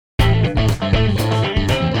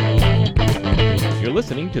You're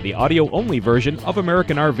listening to the audio-only version of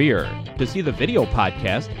American RVer. To see the video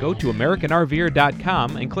podcast, go to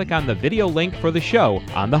AmericanRVer.com and click on the video link for the show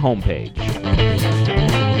on the homepage.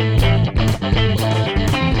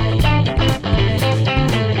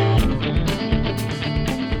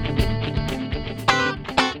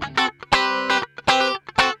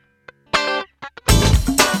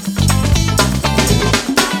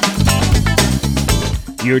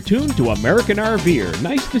 You're tuned to American RVer.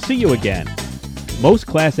 Nice to see you again. Most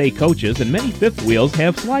Class A coaches and many fifth wheels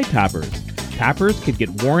have slide toppers. Toppers can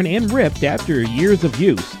get worn and ripped after years of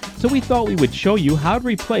use, so we thought we would show you how to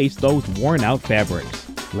replace those worn-out fabrics.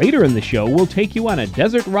 Later in the show, we'll take you on a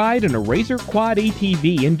desert ride in a Razor Quad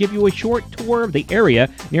ATV and give you a short tour of the area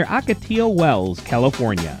near Ocotillo Wells,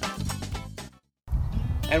 California.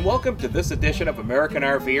 And welcome to this edition of American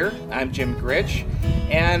RVer. I'm Jim Gritch,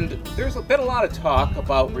 and there's been a lot of talk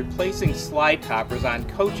about replacing slide toppers on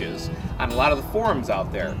coaches on a lot of the forums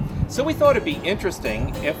out there. So we thought it'd be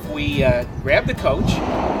interesting if we grabbed the coach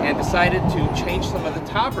and decided to change some of the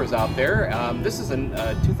toppers out there. This is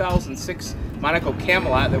a 2006 Monaco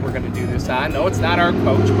Camelot that we're going to do this on. No, it's not our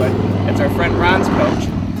coach, but it's our friend Ron's coach.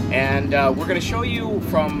 And we're going to show you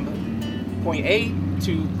from point A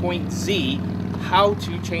to point Z how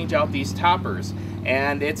to change out these toppers.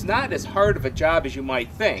 And it's not as hard of a job as you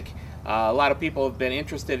might think. A lot of people have been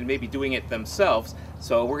interested in maybe doing it themselves,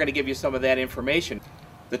 so we're going to give you some of that information.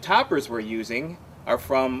 The toppers we're using are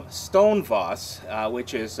from Stonevoss,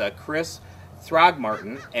 which is Chris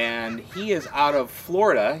Throgmartin, and he is out of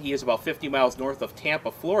Florida. He is about 50 miles north of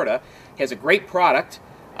Tampa, Florida. He has a great product,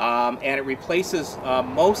 and it replaces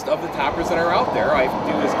most of the toppers that are out there. All I have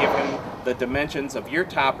to do is give him the dimensions of your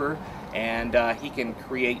topper, and he can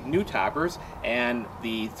create new toppers, and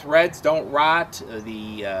the threads don't rot.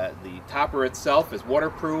 The topper itself is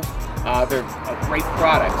waterproof. They're a great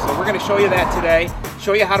product. So we're going to show you that today,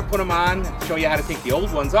 show you how to put them on, show you how to take the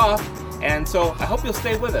old ones off, and so I hope you'll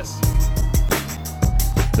stay with us.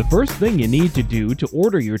 The first thing you need to do to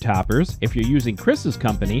order your toppers, if you're using Chris's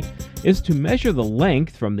company, is to measure the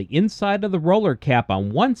length from the inside of the roller cap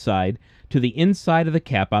on one side to the inside of the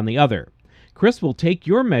cap on the other. Chris will take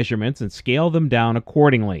your measurements and scale them down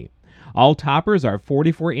accordingly. All toppers are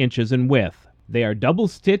 44 inches in width. They are double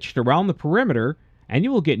stitched around the perimeter, and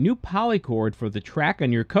you will get new polycord for the track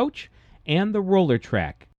on your coach and the roller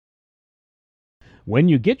track. When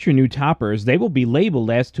you get your new toppers, they will be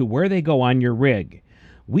labeled as to where they go on your rig.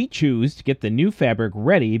 We choose to get the new fabric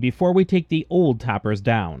ready before we take the old toppers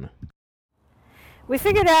down. We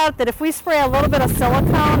figured out that if we spray a little bit of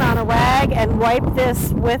silicone on a rag and wipe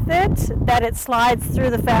this with it, that it slides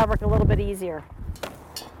through the fabric a little bit easier.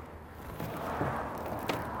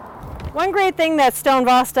 One great thing that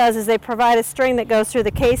Stonevoss does is they provide a string that goes through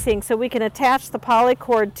the casing so we can attach the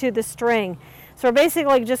polycord to the string. So we're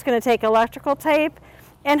basically just going to take electrical tape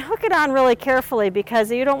and hook it on really carefully,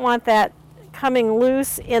 because you don't want that coming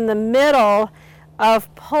loose in the middle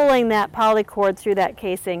of pulling that polycord through that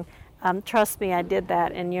casing. Trust me, I did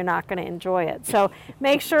that, and you're not going to enjoy it. So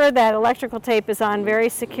make sure that electrical tape is on very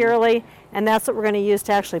securely, and that's what we're going to use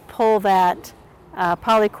to actually pull that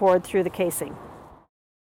polycord through the casing.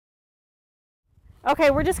 Okay,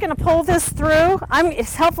 we're just going to pull this through.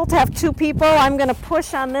 It's helpful to have two people. I'm going to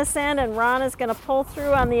push on this end, and Ron is going to pull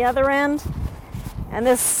through on the other end. And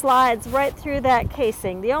this slides right through that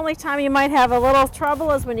casing. The only time you might have a little trouble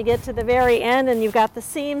is when you get to the very end and you've got the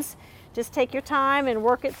seams. Just take your time and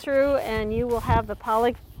work it through, and you will have the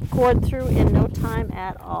polycord through in no time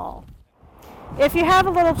at all. If you have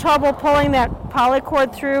a little trouble pulling that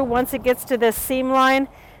polycord through once it gets to this seam line,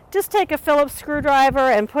 just take a Phillips screwdriver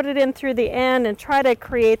and put it in through the end and try to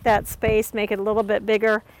create that space, make it a little bit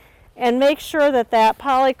bigger, and make sure that that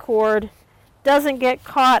polycord doesn't get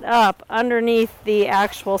caught up underneath the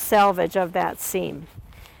actual selvage of that seam.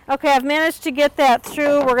 Okay, I've managed to get that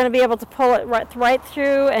through. We're going to be able to pull it right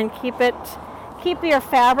through and keep your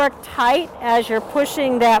fabric tight as you're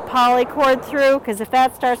pushing that polycord through, because if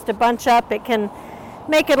that starts to bunch up, it can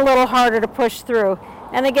make it a little harder to push through.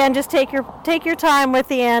 And again, just take your time with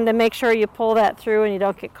the end and make sure you pull that through and you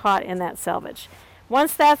don't get caught in that selvage.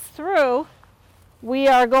 Once that's through, we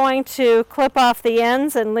are going to clip off the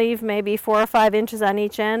ends and leave maybe 4 or 5 inches on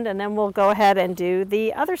each end, and then we'll go ahead and do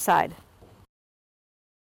the other side.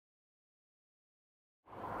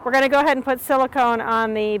 We're going to go ahead and put silicone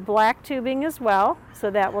on the black tubing as well, so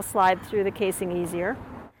that will slide through the casing easier.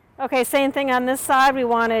 Okay, same thing on this side. We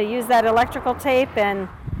want to use that electrical tape and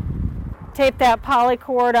tape that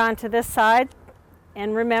polycord onto this side.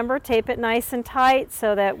 And remember, tape it nice and tight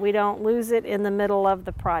so that we don't lose it in the middle of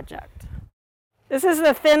the project. This is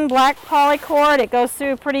the thin black polycord. It goes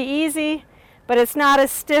through pretty easy, but it's not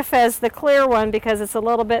as stiff as the clear one because it's a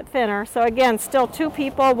little bit thinner. So again, still 2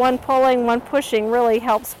 people, one pulling, one pushing really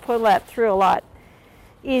helps pull that through a lot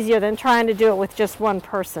easier than trying to do it with just one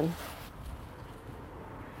person.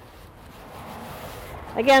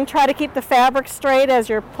 Again, try to keep the fabric straight as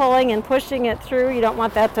you're pulling and pushing it through. You don't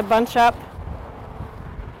want that to bunch up.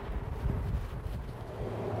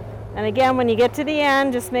 And again, when you get to the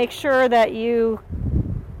end, just make sure that you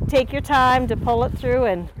take your time to pull it through,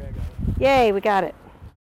 and yay, we got it.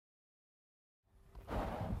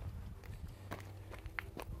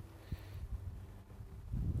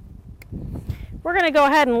 We're going to go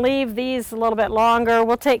ahead and leave these a little bit longer.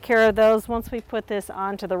 We'll take care of those once we put this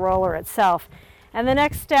onto the roller itself. And the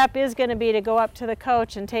next step is going to be to go up to the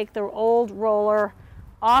coach and take the old roller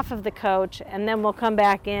off of the coach, and then we'll come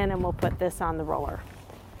back in and we'll put this on the roller.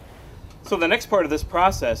 So the next part of this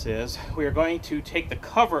process is we are going to take the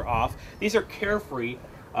cover off. These are Carefree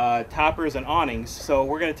toppers and awnings, so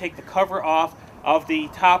we're going to take the cover off of the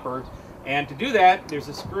topper, and to do that there's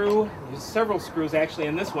a screw. There's several screws actually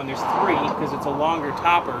in this one. There's 3 because it's a longer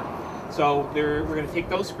topper. So we're going to take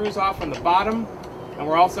those screws off from the bottom, and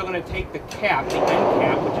we're also going to take the cap, the end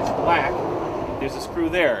cap, which is black. There's a screw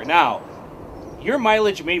there. Now, your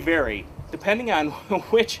mileage may vary depending on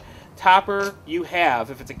which topper you have.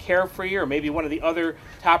 If it's a Carefree or maybe one of the other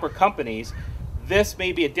topper companies, this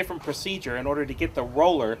may be a different procedure in order to get the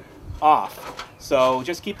roller off. So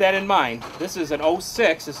just keep that in mind. This is an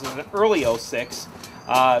 06, this is an early 06.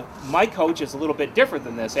 My coach is a little bit different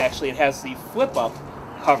than this. Actually, it has the flip-up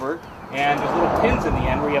cover, and there's little pins in the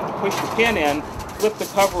end where you have to push the pin in, flip the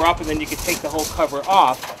cover up, and then you can take the whole cover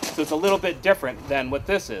off. So it's a little bit different than what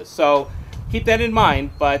this is. So keep that in mind,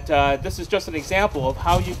 but this is just an example of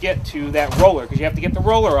how you get to that roller, because you have to get the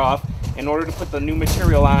roller off in order to put the new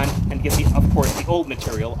material on and get, of course, the old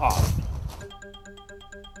material off.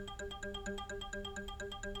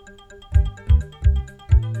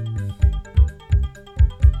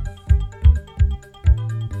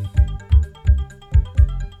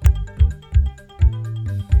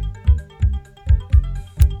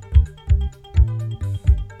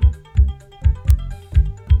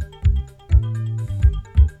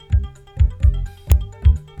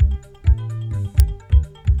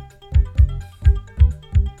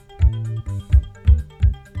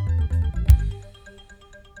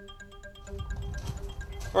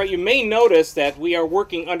 All right, you may notice that we are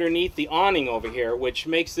working underneath the awning over here, which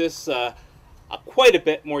makes this quite a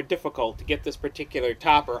bit more difficult to get this particular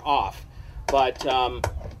topper off. But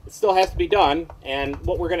it still has to be done, and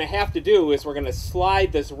what we're going to have to do is we're going to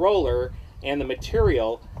slide this roller and the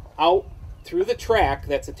material out through the track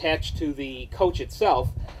that's attached to the coach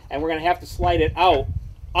itself, and we're going to have to slide it out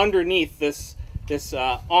underneath this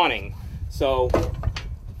awning. So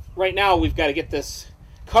right now we've got to get this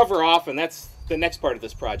cover off, and that's the next part of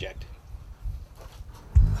this project.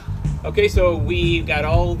 Okay, so we've got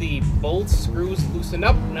all the bolts, screws loosened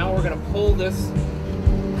up. Now we're going to pull this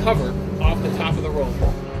cover off the top of the roller.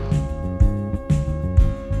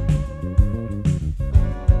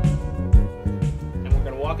 And we're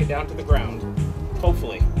going to walk it down to the ground,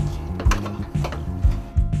 hopefully.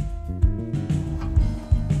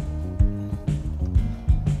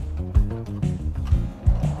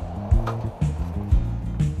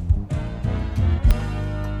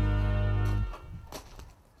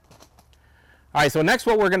 All right, so next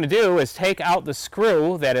what we're going to do is take out the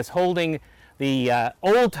screw that is holding the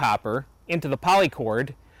old topper into the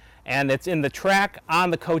polycord, and it's in the track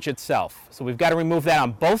on the coach itself. So we've got to remove that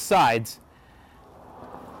on both sides,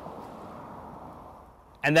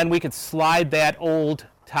 and then we could slide that old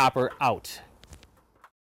topper out.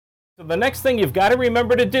 So the next thing you've got to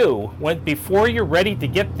remember to do before you're ready to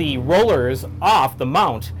get the rollers off the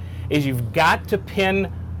mount is you've got to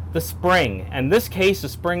pin the spring. In this case, the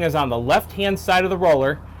spring is on the left-hand side of the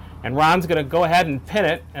roller, and Ron's going to go ahead and pin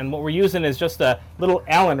it, and what we're using is just a little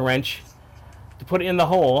Allen wrench to put it in the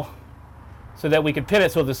hole so that we can pin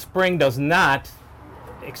it so the spring does not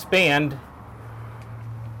expand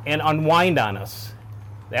and unwind on us.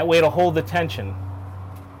 That way it'll hold the tension.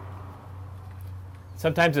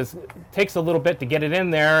 Sometimes it takes a little bit to get it in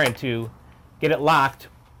there and to get it locked,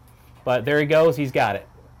 but there he goes, he's got it.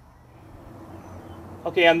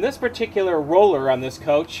 Okay, on this particular roller on this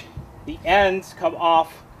coach, the ends come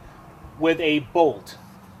off with a bolt.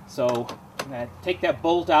 So I'm going to take that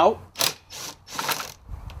bolt out,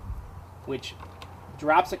 which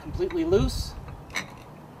drops it completely loose. And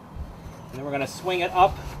then we're going to swing it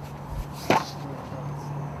up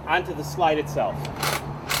onto the slide itself.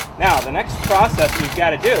 Now, the next process we've got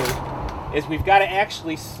to do is we've got to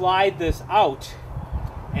actually slide this out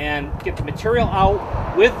and get the material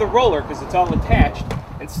out with the roller, because it's all attached,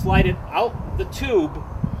 and slide it out the tube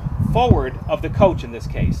forward of the coach in this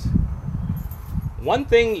case. One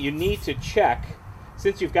thing you need to check,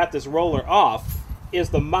 since you've got this roller off, is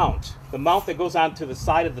the mount that goes onto the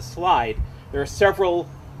side of the slide. There are several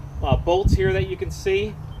bolts here that you can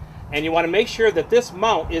see, and you want to make sure that this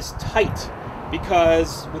mount is tight,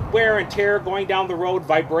 because with wear and tear going down the road,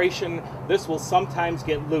 vibration, this will sometimes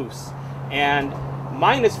get loose. And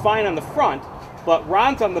mine is fine on the front, but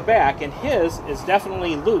Ron's on the back, and his is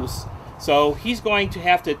definitely loose. So he's going to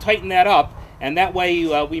have to tighten that up, and that way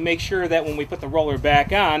we make sure that when we put the roller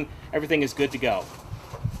back on, everything is good to go.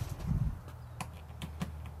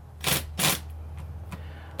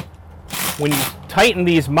 When you tighten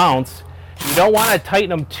these mounts, you don't want to tighten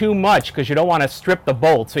them too much because you don't want to strip the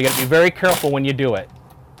bolts, so you got to be very careful when you do it.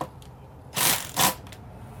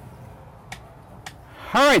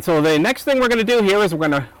 All right, so the next thing we're going to do here is we're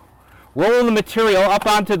going to roll the material up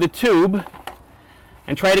onto the tube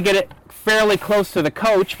and try to get it fairly close to the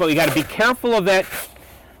coach, but we got to be careful of that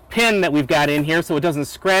pin that we've got in here so it doesn't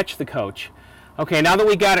scratch the coach. Okay, now that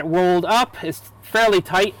we got it rolled up, it's fairly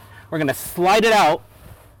tight, we're going to slide it out.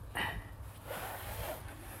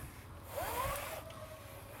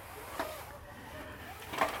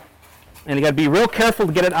 And you got to be real careful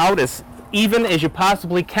to get it out as even as you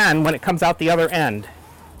possibly can when it comes out the other end.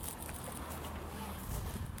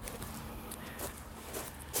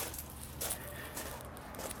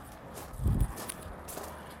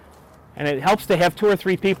 And it helps to have 2 or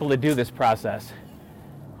 3 people to do this process.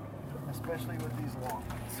 Especially with these long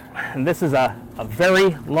ones. And this is a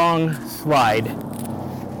very long slide.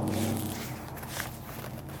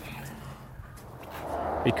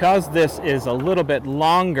 Because this is a little bit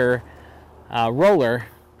longer roller,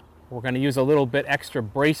 we're going to use a little bit extra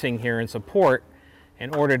bracing here and support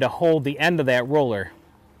in order to hold the end of that roller.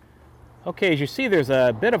 Okay, as you see, there's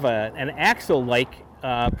a bit of an axle-like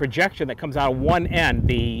projection that comes out of one end,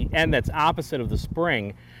 the end that's opposite of the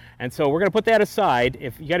spring. And so we're going to put that aside.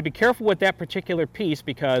 You got to be careful with that particular piece,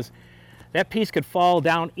 because that piece could fall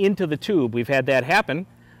down into the tube. We've had that happen.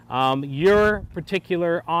 Your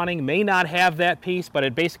particular awning may not have that piece, but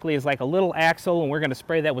it basically is like a little axle, and we're going to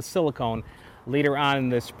spray that with silicone later on in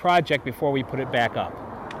this project before we put it back up.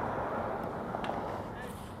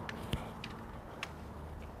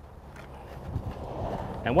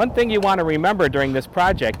 And one thing you want to remember during this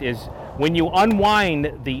project is when you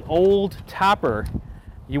unwind the old topper,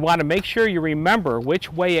 you want to make sure you remember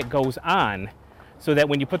which way it goes on, so that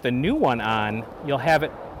when you put the new one on, you'll have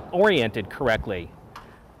it oriented correctly.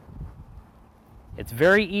 It's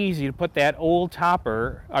very easy to put that old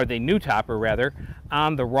topper, or the new topper rather,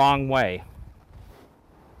 on the wrong way.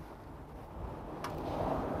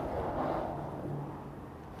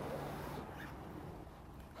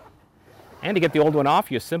 And to get the old one off,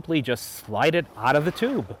 you simply just slide it out of the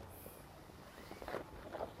tube.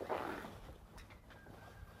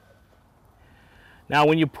 Now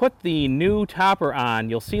when you put the new topper on,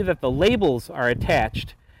 you'll see that the labels are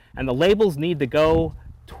attached, and the labels need to go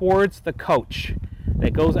towards the coach.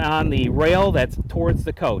 That goes on the rail that's towards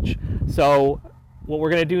the coach. So what we're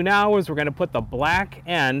going to do now is we're going to put the black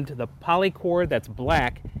end, the poly cord that's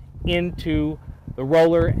black, into the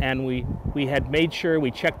roller, and we had made sure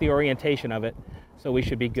we checked the orientation of it, so we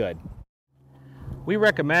should be good. We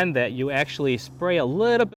recommend that you actually spray a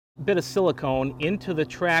little bit of silicone into the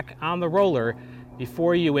track on the roller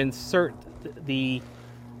before you insert the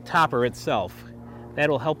topper itself.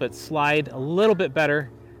 That'll help it slide a little bit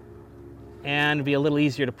better and be a little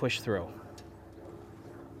easier to push through.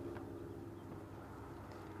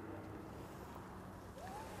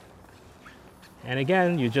 And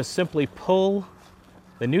again, you just simply pull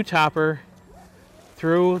the new topper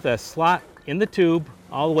through the slot in the tube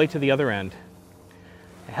all the way to the other end.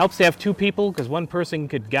 It helps to have 2 people, because one person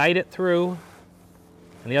could guide it through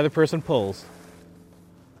and the other person pulls.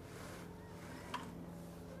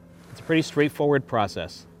 It's a pretty straightforward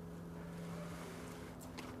process.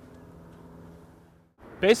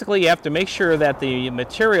 Basically, you have to make sure that the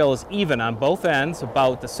material is even on both ends,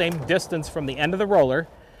 about the same distance from the end of the roller,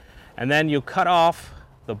 and then you cut off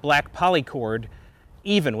the black poly cord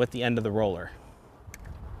even with the end of the roller.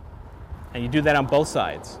 And you do that on both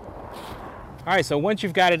sides. All right, so once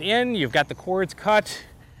you've got it in, you've got the cords cut,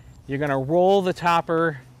 you're going to roll the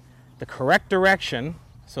topper the correct direction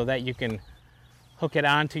so that you can hook it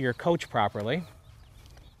onto your coach properly.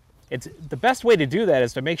 The best way to do that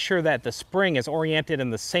is to make sure that the spring is oriented in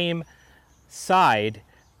the same side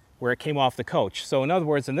where it came off the coach. So in other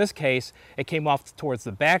words, in this case, it came off towards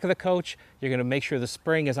the back of the coach. You're going to make sure the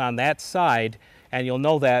spring is on that side, and you'll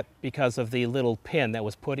know that because of the little pin that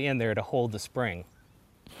was put in there to hold the spring.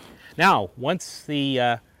 Now, once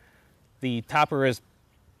the topper is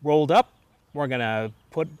rolled up, we're going to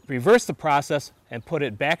reverse the process and put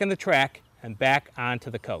it back in the track and back onto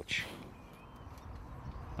the coach.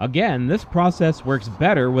 Again, this process works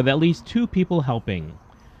better with at least 2 people helping.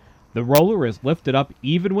 The roller is lifted up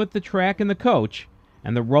even with the track and the coach,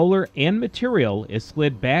 and the roller and material is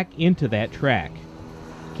slid back into that track.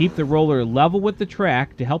 Keep the roller level with the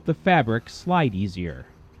track to help the fabric slide easier.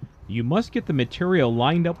 You must get the material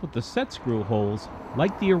lined up with the set screw holes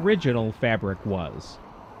like the original fabric was.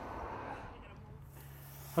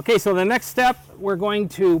 Okay, so the next step, we're going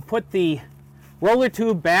to put the roller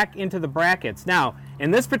tube back into the brackets. Now, in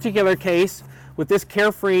this particular case, with this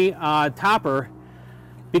Carefree topper,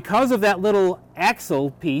 because of that little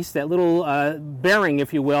axle piece, that little bearing,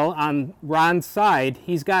 if you will, on Ron's side,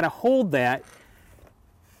 he's got to hold that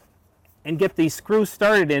and get these screws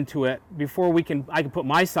started into it before I can put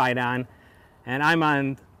my side on, and I'm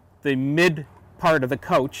on the mid part of the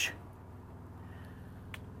coach.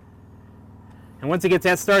 And once it gets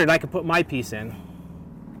that started, I can put my piece in.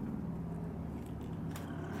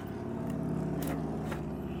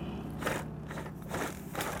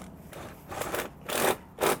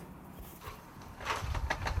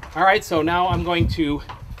 All right, so now I'm going to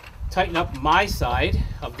tighten up my side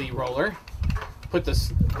of the roller, put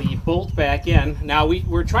the bolt back in. Now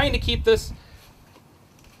we're trying to keep this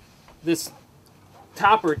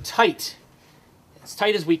topper tight, as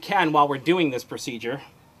tight as we can while we're doing this procedure.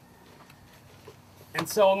 And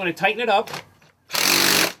so I'm going to tighten it up.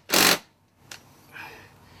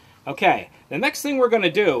 Okay, the next thing we're going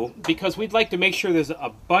to do, because we'd like to make sure there's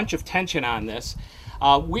a bunch of tension on this,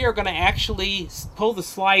 we are going to actually pull the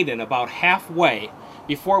slide in about halfway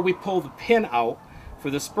before we pull the pin out for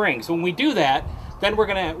the spring. So when we do that, then we're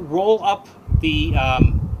going to roll up the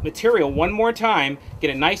material one more time, get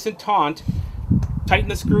it nice and taut, tighten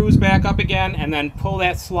the screws back up again, and then pull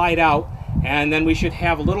that slide out, and then we should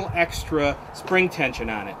have a little extra spring tension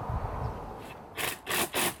on it.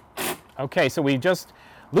 Okay, so we just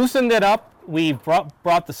loosened it up. We've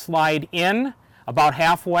brought the slide in about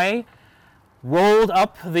halfway, rolled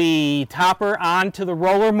up the topper onto the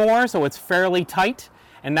roller more so it's fairly tight,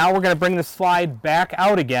 and now we're going to bring the slide back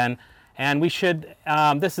out again, and we should,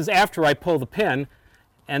 this is after I pull the pin,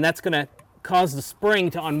 and that's going to cause the spring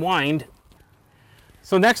to unwind.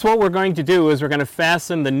 So next what we're going to do is we're going to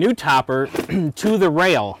fasten the new topper to the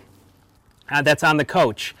rail that's on the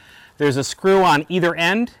coach. There's a screw on either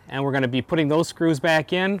end, and we're going to be putting those screws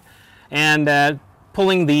back in and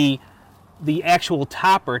pulling the actual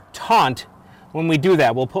topper taut. When we do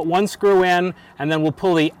that, we'll put one screw in, and then we'll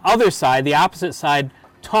pull the other side, the opposite side,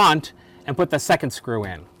 taut, and put the second screw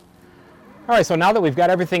in. All right, so now that we've got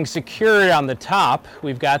everything secured on the top,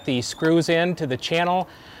 we've got the screws in to the channel,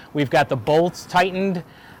 we've got the bolts tightened.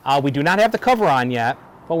 We do not have the cover on yet,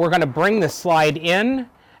 but we're going to bring the slide in,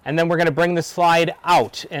 and then we're going to bring the slide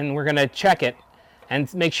out, and we're going to check it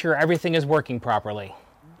and make sure everything is working properly.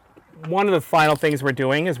 One of the final things we're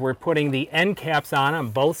doing is we're putting the end caps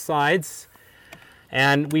on both sides.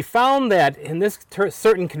 And we found that in this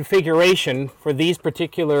certain configuration for these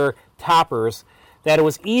particular toppers, that it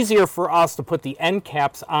was easier for us to put the end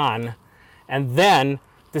caps on and then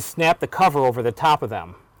to snap the cover over the top of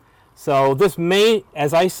them. So this may,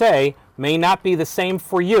 as I say, may not be the same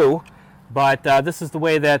for you, but this is the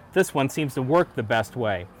way that this one seems to work the best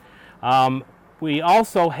way. We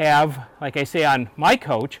also have, like I say on my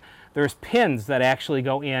coach, there's pins that actually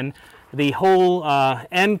go in. The whole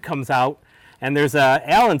end comes out, and there's an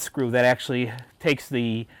Allen screw that actually takes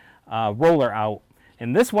the roller out.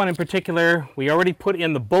 And this one in particular, we already put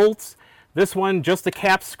in the bolts. This one, just the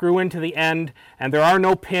caps screw into the end, and there are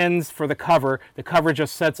no pins for the cover. The cover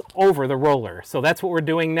just sets over the roller. So that's what we're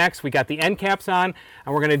doing next. We got the end caps on,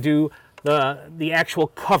 and we're going to do the actual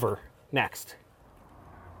cover next.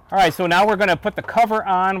 All right, so now we're going to put the cover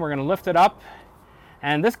on. We're going to lift it up,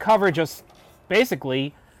 and this cover just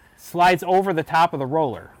basically slides over the top of the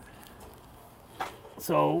roller.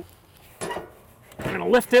 So we're going to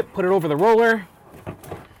lift it, put it over the roller,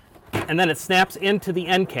 and then it snaps into the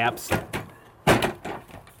end caps.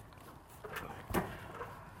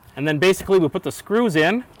 And then basically we put the screws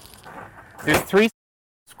in. There's 3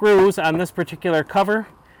 screws on this particular cover,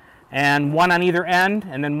 and 1 on either end,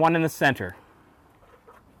 and then 1 in the center.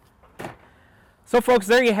 So folks,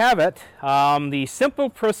 there you have it. The simple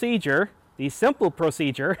procedure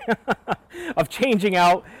of changing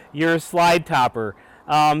out your slide topper.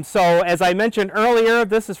 So as I mentioned earlier,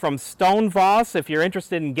 this is from Stone Voss. If you're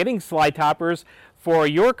interested in getting slide toppers for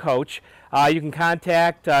your coach, you can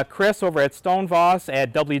contact Chris over at Stonevoss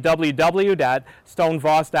at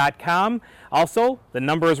www.stonevoss.com. Also, the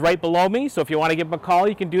number is right below me, so if you want to give him a call,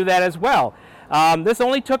 you can do that as well. This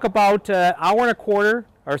only took about an hour and a quarter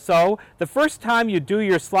or so. The first time you do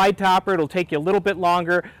your slide topper, it'll take you a little bit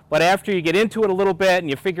longer, but after you get into it a little bit and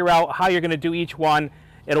you figure out how you're going to do each one,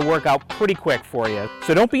 it'll work out pretty quick for you.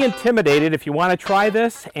 So don't be intimidated if you want to try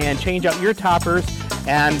this and change out your toppers,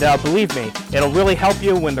 and believe me, it'll really help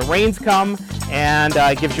you when the rains come, and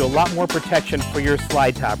gives you a lot more protection for your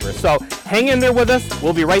slide topper. So hang in there with us.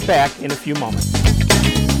 We'll be right back in a few moments.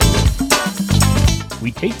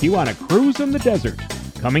 We take you on a cruise in the desert.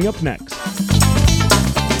 Coming up next.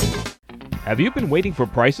 Have you been waiting for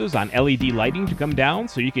prices on LED lighting to come down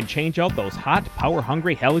so you can change out those hot,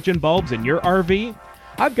 power-hungry halogen bulbs in your RV?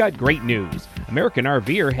 I've got great news. American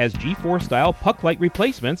RVer has G4-style puck light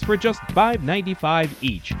replacements for just $5.95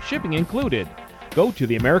 each, shipping included. Go to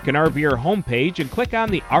the American RVer homepage and click on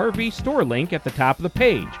the RV store link at the top of the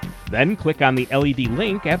page. Then click on the LED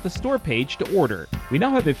link at the store page to order. We now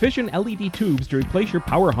have efficient LED tubes to replace your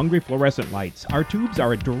power-hungry fluorescent lights. Our tubes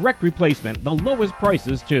are a direct replacement, the lowest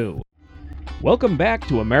prices too. Welcome back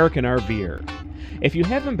to American RVer. If you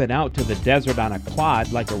haven't been out to the desert on a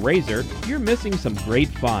quad like a RZR, you're missing some great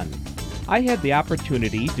fun. I had the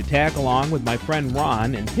opportunity to tag along with my friend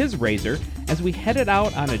Ron and his RZR as we headed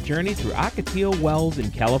out on a journey through Ocotillo Wells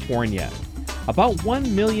in California. About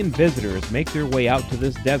 1 million visitors make their way out to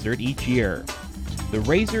this desert each year. The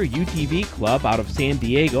RZR UTV Club out of San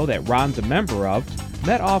Diego that Ron's a member of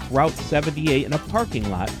met off Route 78 in a parking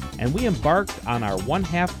lot, and we embarked on our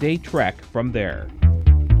 1/2-day trek from there.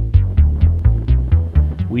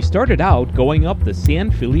 We started out going up the San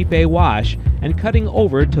Felipe Wash and cutting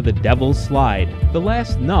over to the Devil's Slide, the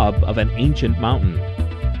last nub of an ancient mountain.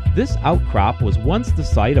 This outcrop was once the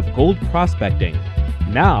site of gold prospecting.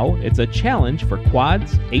 Now it's a challenge for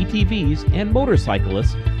quads, ATVs, and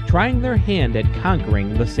motorcyclists trying their hand at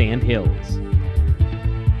conquering the sand hills.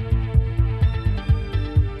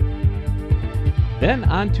 Then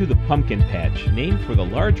onto the Pumpkin Patch, named for the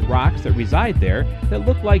large rocks that reside there that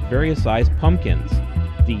look like various sized pumpkins.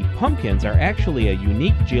 The pumpkins are actually a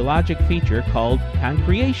unique geologic feature called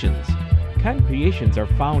concreations. Concreations are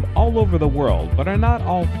found all over the world, but are not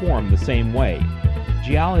all formed the same way.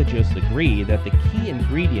 Geologists agree that the key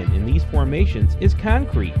ingredient in these formations is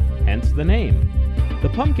concrete, hence the name. The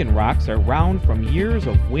pumpkin rocks are round from years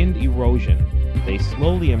of wind erosion. They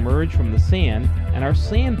slowly emerge from the sand and are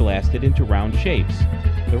sandblasted into round shapes.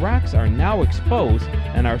 The rocks are now exposed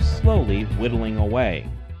and are slowly whittling away.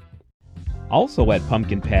 Also at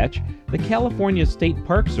Pumpkin Patch, the California State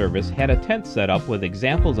Park Service had a tent set up with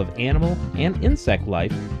examples of animal and insect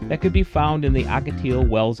life that could be found in the Ocotillo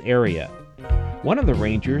Wells area. One of the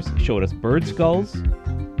rangers showed us bird skulls,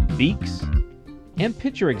 beaks, and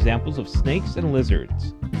picture examples of snakes and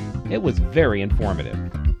lizards. It was very informative.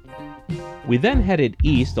 We then headed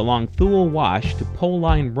east along Thule Wash to Pole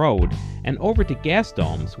Line Road and over to gas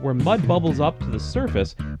domes where mud bubbles up to the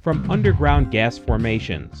surface from underground gas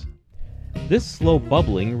formations. This slow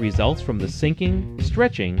bubbling results from the sinking,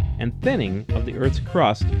 stretching, and thinning of the Earth's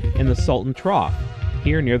crust in the Salton Trough,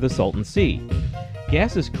 here near the Salton Sea.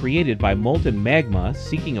 Gas is created by molten magma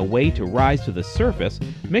seeking a way to rise to the surface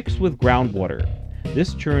mixed with groundwater.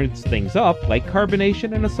 This churns things up like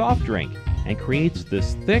carbonation in a soft drink and creates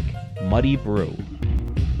this thick, muddy brew.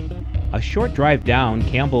 A short drive down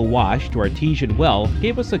Campbell Wash to Artesian Well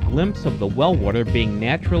gave us a glimpse of the well water being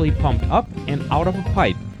naturally pumped up and out of a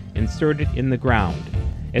pipe inserted in the ground.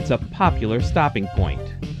 It's a popular stopping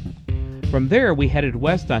point. From there, we headed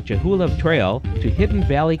west on Chihulev Trail to Hidden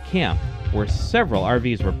Valley Camp, where several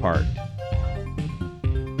RVs were parked.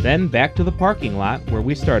 Then back to the parking lot where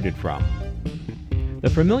we started from. The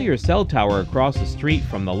familiar cell tower across the street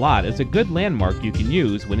from the lot is a good landmark you can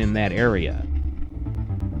use when in that area.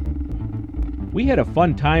 We had a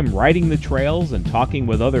fun time riding the trails and talking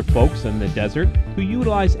with other folks in the desert who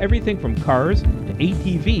utilize everything from cars to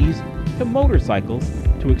ATVs to motorcycles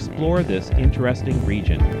to explore this interesting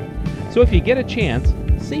region. So if you get a chance,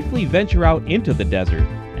 safely venture out into the desert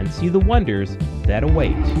and see the wonders that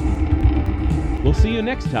await. We'll see you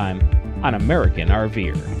next time on American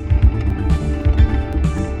RVer.